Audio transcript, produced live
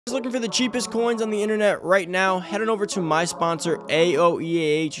Looking for the cheapest coins on the internet right now, head on over to my sponsor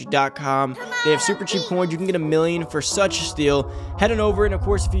aoeah.com. They have super cheap coins. You can get 1,000,000 for such a steal. Head on over, and of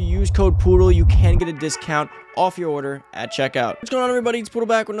course if you use code Poodle you can get a discount off your order at checkout. What's going on, everybody? It's Poodle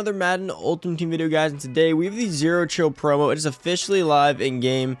back with another Madden Ultimate Team video, guys, and today we have the Zero Chill promo. It is officially live in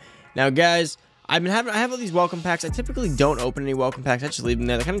game now, guys. I have all these welcome packs. I typically don't open any welcome packs. I just leave them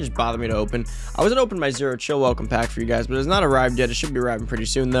there. They kind of just bother me to open. I was gonna open my Zero Chill welcome pack for you guys, but it's not arrived yet. It should be arriving pretty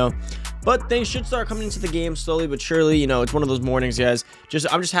soon though. But things should start coming into the game slowly but surely. You know, it's one of those mornings, guys.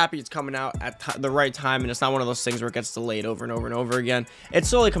 I'm just happy it's coming out at the right time, and it's not one of those things where it gets delayed over and over and over again. It's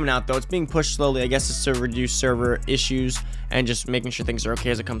slowly coming out though. It's being pushed slowly. I guess it's to reduce server issues and just making sure things are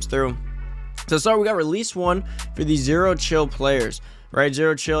okay as it comes through. So sorry, we got release 1 for the Zero Chill players. Right,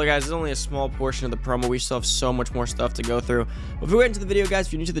 Zero Chill, guys, is only a small portion of the promo. We still have so much more stuff to go through. But if we get into the video, guys,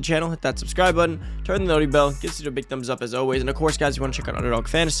 if you're new to the channel, hit that subscribe button, turn the notification bell, gives you a big thumbs up as always. And of course, guys, if you want to check out Underdog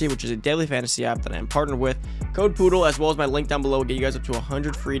Fantasy, which is a daily fantasy app that I am partnered with, code Poodle, as well as my link down below, will get you guys up to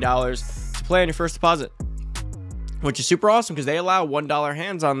 $100 free to play on your first deposit, which is super awesome because they allow $1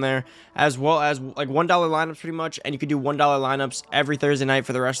 hands on there, as well as like $1 lineups pretty much, and you can do $1 lineups every Thursday night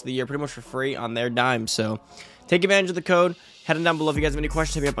for the rest of the year, pretty much for free on their dime. So take advantage of the code. Head on down below if you guys have any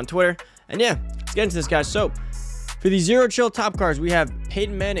questions. Hit me up on Twitter. And yeah, let's get into this, guys. So for the Zero Chill top cards, we have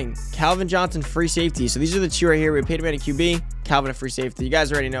Peyton Manning, Calvin Johnson, free safety. So these are the two right here. We have Peyton Manning QB, Calvin a free safety. You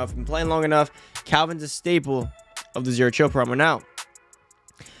guys already know, if you've been playing long enough, Calvin's a staple of the Zero Chill promo. Now,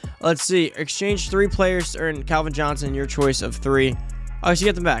 let's see. Exchange 3 players to earn Calvin Johnson, your choice of 3. Oh, so you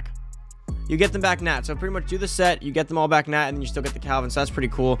get them back. You get them back nat. So pretty much do the set, you get them all back nat, and then you still get the Calvin. So that's pretty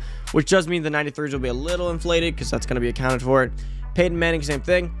cool, which does mean the 93s will be a little inflated because that's going to be accounted for it. Peyton Manning, same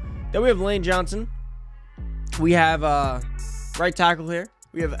thing. Then we have Lane Johnson. We have right tackle here.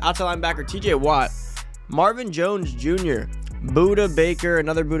 We have outside linebacker TJ Watt, Marvin Jones Jr., Buda Baker,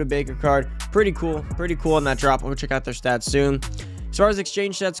 another Buda Baker card. Pretty cool on that drop. We'll check out their stats soon. As far as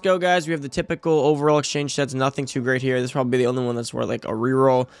exchange sets go, guys, we have the typical overall exchange sets. Nothing too great here. This is probably the only one that's worth like a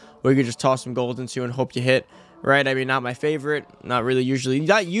reroll, where you could just toss some gold into and hope you hit. Right? I mean, not my favorite. Not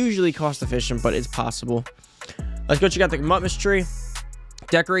usually cost efficient, but it's possible. Let's go check out the Mutmas tree.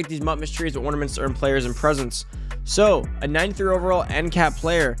 Decorate these Mutmas trees with ornaments to earn players and presents. So a 93 overall end cap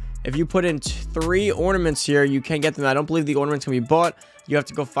player. If you put in 3 ornaments here, you can get them. I don't believe the ornaments can be bought. You have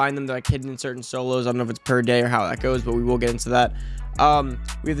to go find them. They're like hidden in certain solos. I don't know if it's per day or how that goes, but we will get into that.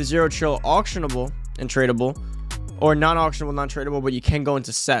 We have the Zero Chill auctionable and tradable, or non-auctionable, non-tradable, but you can go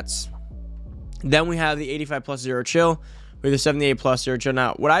into sets. Then we have the 85 plus Zero Chill. We have the 78 plus Zero Chill.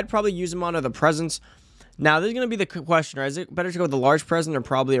 Now, what I'd probably use them on are the presents. Now, this is going to be the question, right? Is it better to go with the large present or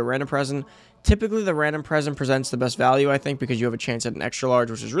probably a random present? Typically, the random present presents the best value, I think, because you have a chance at an extra large,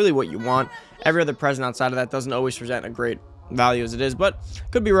 which is really what you want. Every other present outside of that doesn't always present a great value as it is, but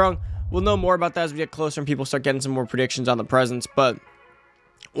could be wrong. We'll know more about that as we get closer and people start getting some more predictions on the presents. But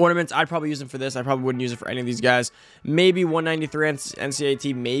ornaments, I'd probably use them for this. I probably wouldn't use it for any of these guys. Maybe 193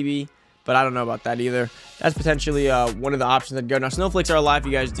 NCAT, maybe, but I don't know about that either. That's potentially one of the options that go. Now, Snowflakes are alive.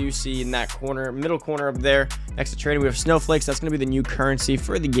 You guys do see in that corner, middle corner up there next to trading, we have Snowflakes. That's going to be the new currency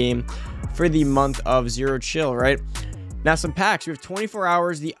for the game for the month of Zero Chill, right? Now, some packs. We have 24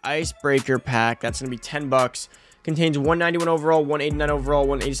 hours, the Icebreaker pack. That's going to be $10. Contains 191 overall, 189 overall,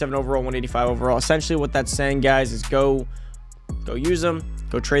 187 overall, 185 overall. Essentially what that's saying, guys, is go use them,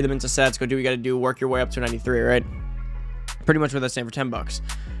 go trade them into sets, go do what you got to do, work your way up to 93, right? Pretty much what that's saying for $10.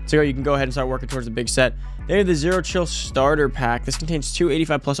 So you can go ahead and start working towards the big set. Then you have the Zero Chill starter pack. This contains 2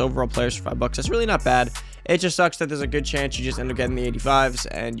 85 plus overall players for $5. That's really not bad. It just sucks that there's a good chance you just end up getting the 85s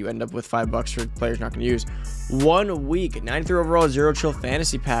and you end up with $5 for players not going to use. 1 week, 93 overall Zero Chill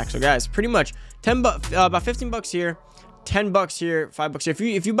fantasy pack. So guys, pretty much about $15 here, $10 here, $5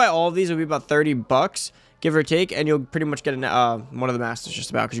 here. If you buy all of these, it'll be about $30, give or take, and you'll pretty much get one of the masters just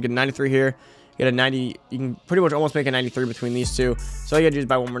about, because you get a 93 here. You get a 90, you can pretty much almost make a 93 between these two. So all you gotta do is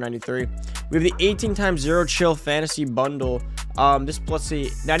buy one more 93. We have the 18 times Zero Chill fantasy bundle. This, let's see,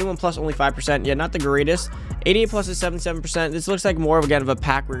 91 plus only 5%. Yeah, not the greatest. 88 plus is 77%. This looks like more of again of a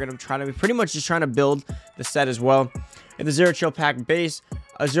pack. We're gonna try to be pretty much just trying to build the set as well. And the Zero Chill pack base,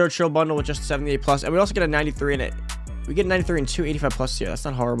 a Zero Chill bundle with just 78 plus, and we also get a 93 in it. We get 93 and 2 85 plus here. That's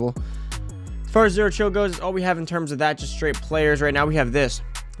not horrible. As far as Zero Chill goes, all we have in terms of that, just straight players. Right now we have this.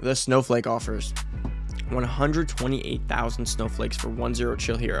 The Snowflake offers 128,000 Snowflakes for 1 Zero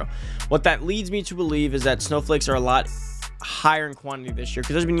Chill hero. What that leads me to believe is that Snowflakes are a lot higher in quantity this year,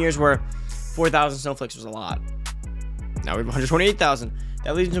 because there's been years where 4,000 Snowflakes was a lot. Now we have 128,000.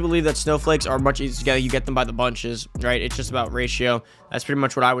 That leads me to believe that Snowflakes are much easier to get. You get them by the bunches, right? It's just about ratio. That's pretty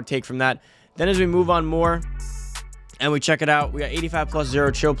much what I would take from that. Then as we move on more, And we check it out. We got 85 plus 0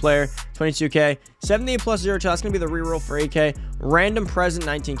 chill player, 22k. 78 plus 0 chill, that's going to be the reroll for 8k. Random present,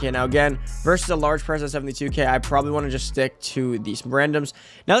 19k. Now, again, versus a large present, 72k, I probably want to just stick to these randoms.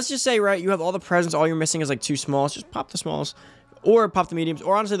 Now, let's just say, right, you have all the presents. All you're missing is like 2 smalls. Just pop the smalls or pop the mediums.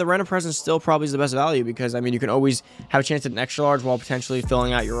 Or honestly, the random present still probably is the best value because, I mean, you can always have a chance at an extra large while potentially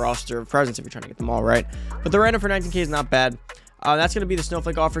filling out your roster of presents if you're trying to get them all, right? But the random for 19k is not bad. That's going to be the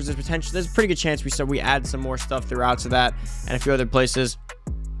Snowflake offers. There's a pretty good chance we add some more stuff throughout to that and a few other places.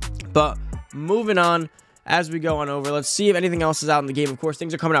 But moving on as we go on over, let's see if anything else is out in the game. Of course,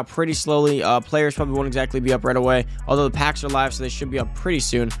 things are coming out pretty slowly. Players probably won't exactly be up right away, although the packs are live, so they should be up pretty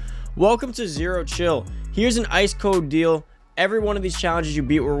soon. Welcome to Zero Chill. Here's an ice code deal. Every one of these challenges you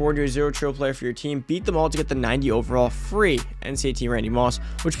beat will reward you a 0 chill player for your team. Beat them all to get the 90 overall free NCAA team Randy Moss,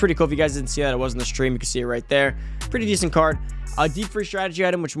 which is pretty cool. If you guys didn't see that, it was in the stream. You can see it right there. Pretty decent card. A deep free strategy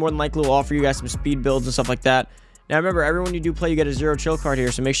item, which more than likely will offer you guys some speed builds and stuff like that. Now, remember, everyone you do play, you get a 0 chill card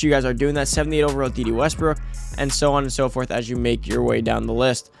here, so make sure you guys are doing that. 78 overall D.D. Westbrook, and so on and so forth as you make your way down the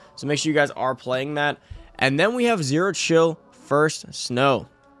list. So make sure you guys are playing that. And then we have 0 chill first snow.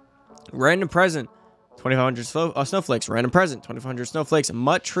 Random present. 2500 snowflakes, random present, 2500 snowflakes,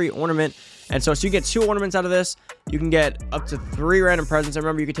 mutt tree ornament. And so you get 2 ornaments out of this. You can get up to 3 random presents. And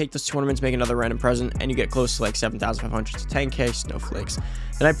remember, you can take those 2 ornaments, make another random present, and you get close to like 7,500 to 10k snowflakes.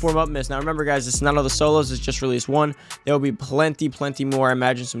 The night before Mutt Miss. Now remember, guys, this is not all the solos. It's just released 1. There will be plenty more. I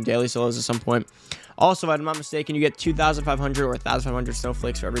imagine some daily solos at some point. Also, if I'm not mistaken, you get 2,500 or 1,500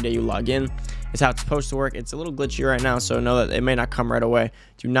 snowflakes for every day you log in. It's how it's supposed to work. It's a little glitchy right now, so know that it may not come right away.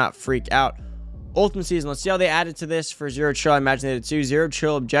 Do not freak out. Ultimate season. Let's see how they added to this for 0 chill. I imagine they did too. 0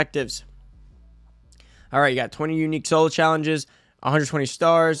 chill objectives. All right, you got 20 unique solo challenges, 120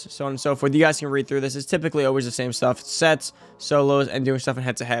 stars, so on and so forth. You guys can read through this. It's typically always the same stuff. It's sets, solos, and doing stuff in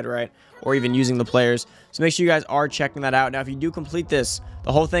head-to-head, right? Or even using the players. So make sure you guys are checking that out. Now, if you do complete this,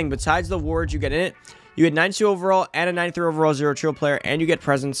 the whole thing, besides the awards you get in it, you get 92 overall and a 93 overall 0 chill player, and you get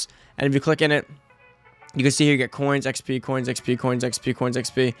presents. And if you click in it, you can see here you get coins, XP, coins, XP, coins, XP, coins,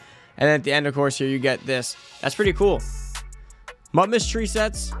 XP. And then at the end, of course, here you get this. That's pretty cool. Mutt Miss tree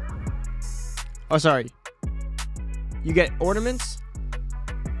sets. Oh, sorry. You get ornaments.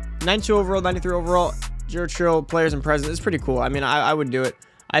 92 overall, 93 overall, 0 chill players and presents. It's pretty cool. I mean, I would do it.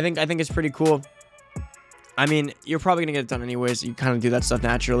 I think it's pretty cool. I mean, you're probably gonna get it done anyways. You kind of do that stuff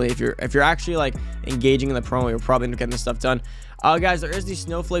naturally. If you're actually like engaging in the promo, you're probably gonna get this stuff done. Guys, there is the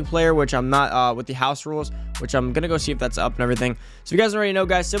Snowflake player, which I'm not with the house rules, which I'm gonna go see if that's up and everything. So if you guys already know,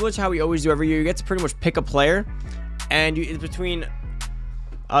 guys, similar to how we always do every year, you get to pretty much pick a player, and it's between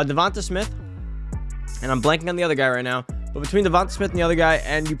Devonta Smith, and I'm blanking on the other guy right now, but between Devonta Smith and the other guy,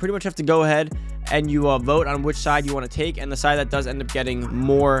 and you pretty much have to go ahead and you vote on which side you want to take, and the side that does end up getting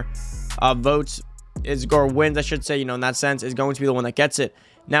more votes or wins, I should say, you know, in that sense, is going to be the one that gets it.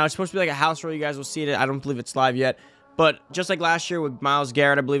 Now, it's supposed to be like a house rule. You guys will see it. I don't believe it's live yet. But just like last year with Myles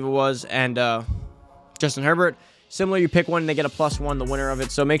Garrett, I believe it was, and Justin Herbert, similar, you pick one and they get a +1, the winner of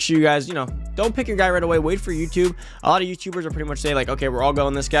it. So make sure you guys, you know, don't pick your guy right away. Wait for YouTube. A lot of YouTubers are pretty much saying like, okay, we're all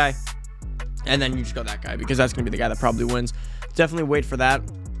going this guy. And then you just go that guy because that's going to be the guy that probably wins. Definitely wait for that.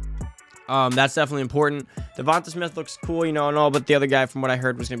 That's definitely important. Devonta Smith looks cool, you know, and all, but the other guy, from what I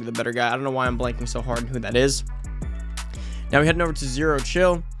heard, was going to be the better guy. I don't know why I'm blanking so hard on who that is. Now we're heading over to 0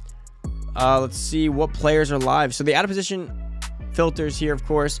 chill. Let's see what players are live. So the out of position filters here, of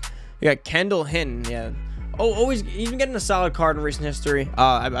course. You got Kendall Hinton. Yeah. Oh, always, he's been getting a solid card in recent history.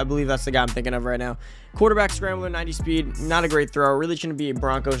 I believe that's the guy I'm thinking of right now. Quarterback scrambler, 90 speed. Not a great throw. Really shouldn't be a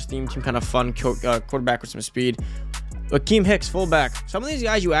Broncos theme team, kind of fun quarterback with some speed. Akeem Hicks, fullback. Some of these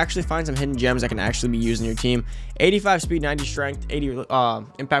guys, you actually find some hidden gems that can actually be used in your team. 85 speed, 90 strength, 80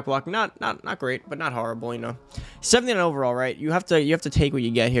 impact block. Not great, but not horrible, you know. 79 overall, right? You have to take what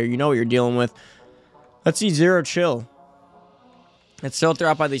you get here. You know what you're dealing with. Let's see 0 chill. Let's filter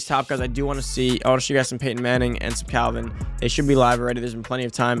out by these top guys. I want to show you guys some Peyton Manning and some Calvin. They should be live already. There's been plenty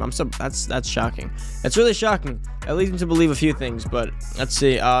of time. That's shocking. That's really shocking. That leads me to believe a few things, but let's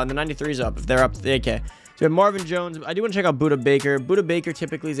see. The 93's up. If they're up, okay. So we have Marvin Jones. I do want to check out Buda Baker. Buda Baker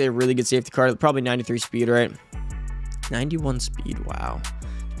typically is a really good safety card. Probably 93 speed, right? 91 speed. Wow.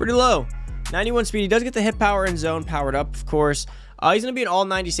 It's pretty low. 91 speed. He does get the hit power and zone powered up, of course. He's going to be an all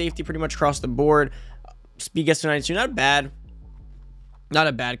 90 safety pretty much across the board. Speed gets to 92. Not bad. Not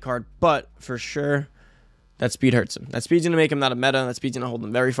a bad card, but for sure, that speed hurts him. That speed's going to make him not a meta. That speed's going to hold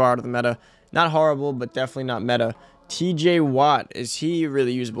him very far out of the meta. Not horrible, but definitely not meta. TJ Watt. Is he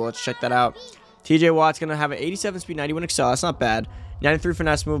really usable? Let's check that out. TJ Watt's going to have an 87 speed, 91 excel. That's not bad. 93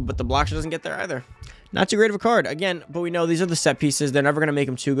 finesse move, but the block shot doesn't get there either. Not too great of a card. Again, but we know these are the set pieces. They're never going to make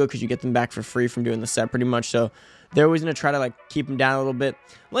them too good because you get them back for free from doing the set pretty much. So they're always going to try to like keep him down a little bit.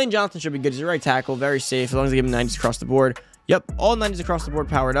 Lane Johnson should be good. He's a right tackle, very safe, as long as they give him 90s across the board. Yep, all 90s across the board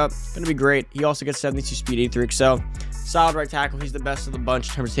powered up. Going to be great. He also gets 72 speed, 83 excel. Solid right tackle. He's the best of the bunch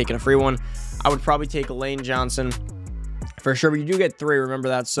in terms of taking a free one. I would probably take Lane Johnson for sure, but you do get 3, remember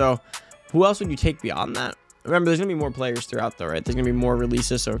that. So who else would you take beyond that? Remember, there's going to be more players throughout, though, right? There's going to be more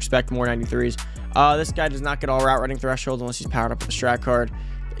releases, so expect more 93s. This guy does not get all route running threshold unless he's powered up with a strat card.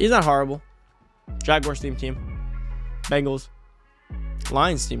 He's not horrible. Jaguars theme team. Bengals.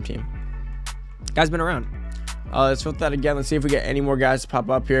 Lions theme team. Guy's been around. Let's flip that again. Let's see if we get any more guys to pop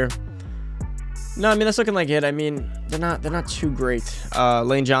up here. No, I mean, that's looking like it. I mean, they're not too great.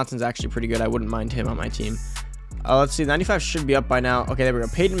 Lane Johnson's actually pretty good. I wouldn't mind him on my team. Let's see. 95 should be up by now. Okay, there we go.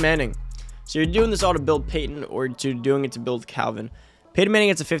 Peyton Manning. So you're doing this all to build Peyton, or you're doing it to build Calvin. Peyton Manning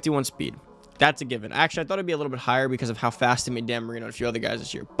gets a 51 speed. That's a given. Actually, I thought it'd be a little bit higher because of how fast they made Dan Marino and a few other guys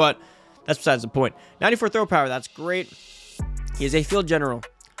this year. But that's besides the point. 94 throw power. That's great. He is a field general.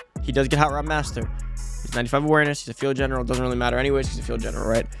 He does get hot route master. He's 95 awareness. He's a field general. Doesn't really matter anyways. He's a field general,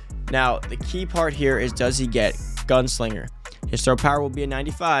 right? Now, the key part here is, does he get gunslinger? His throw power will be a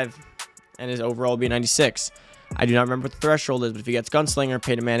 95, and his overall will be a 96. I do not remember what the threshold is, but if he gets gunslinger,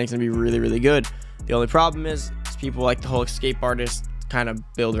 Peyton Manning's going to be really, really good. The only problem is people like the whole escape artist kind of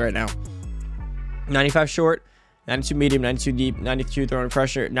build right now. 95 short, 92 medium, 92 deep, 92 throwing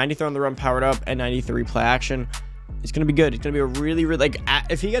pressure, 90 throwing the run powered up, and 93 play action. It's going to be good. It's going to be a really, really, like,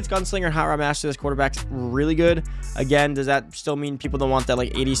 if he gets gunslinger and hot route master, this quarterback's really good. Again, does that still mean people don't want that,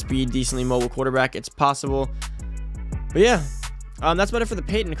 like, 80 speed, decently mobile quarterback? It's possible. But yeah, that's about it for the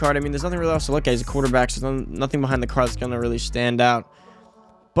Peyton card. I mean, there's nothing really else to look at. He's a quarterback, so nothing behind the card that's going to really stand out.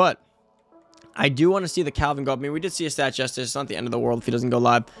 But I do want to see the Calvin go up. I mean, we did see a stat justice. It's not the end of the world if he doesn't go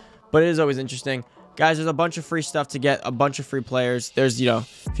live, but it is always interesting. Guys, there's a bunch of free stuff to get, a bunch of free players. There's, you know,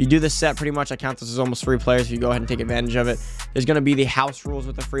 if you do this set, pretty much I count this as almost free players if you go ahead and take advantage of it. There's going to be the house rules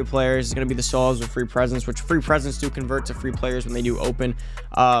with the free players. There's going to be the solos with free presents, which free presents do convert to free players when they do open.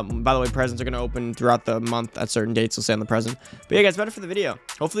 By the way, presents are going to open throughout the month at certain dates. They'll say on the present. But yeah, guys, better for the video.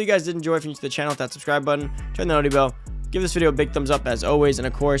 Hopefully you guys did enjoy. If you're new to the channel, hit that subscribe button, turn the notification bell, give this video a big thumbs up as always, and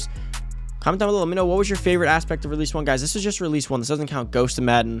of course, comment down below. Let me know what was your favorite aspect of Release 1, guys. This is just Release 1. This doesn't count Ghost of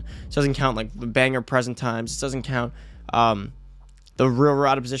Madden. This doesn't count, like, the banger present times. This doesn't count the real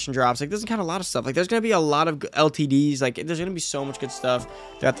out of position drops. Like, it doesn't count a lot of stuff. Like, there's going to be a lot of LTDs. Like, there's going to be so much good stuff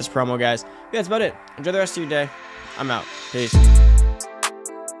throughout this promo, guys. Yeah, that's about it. Enjoy the rest of your day. I'm out. Peace.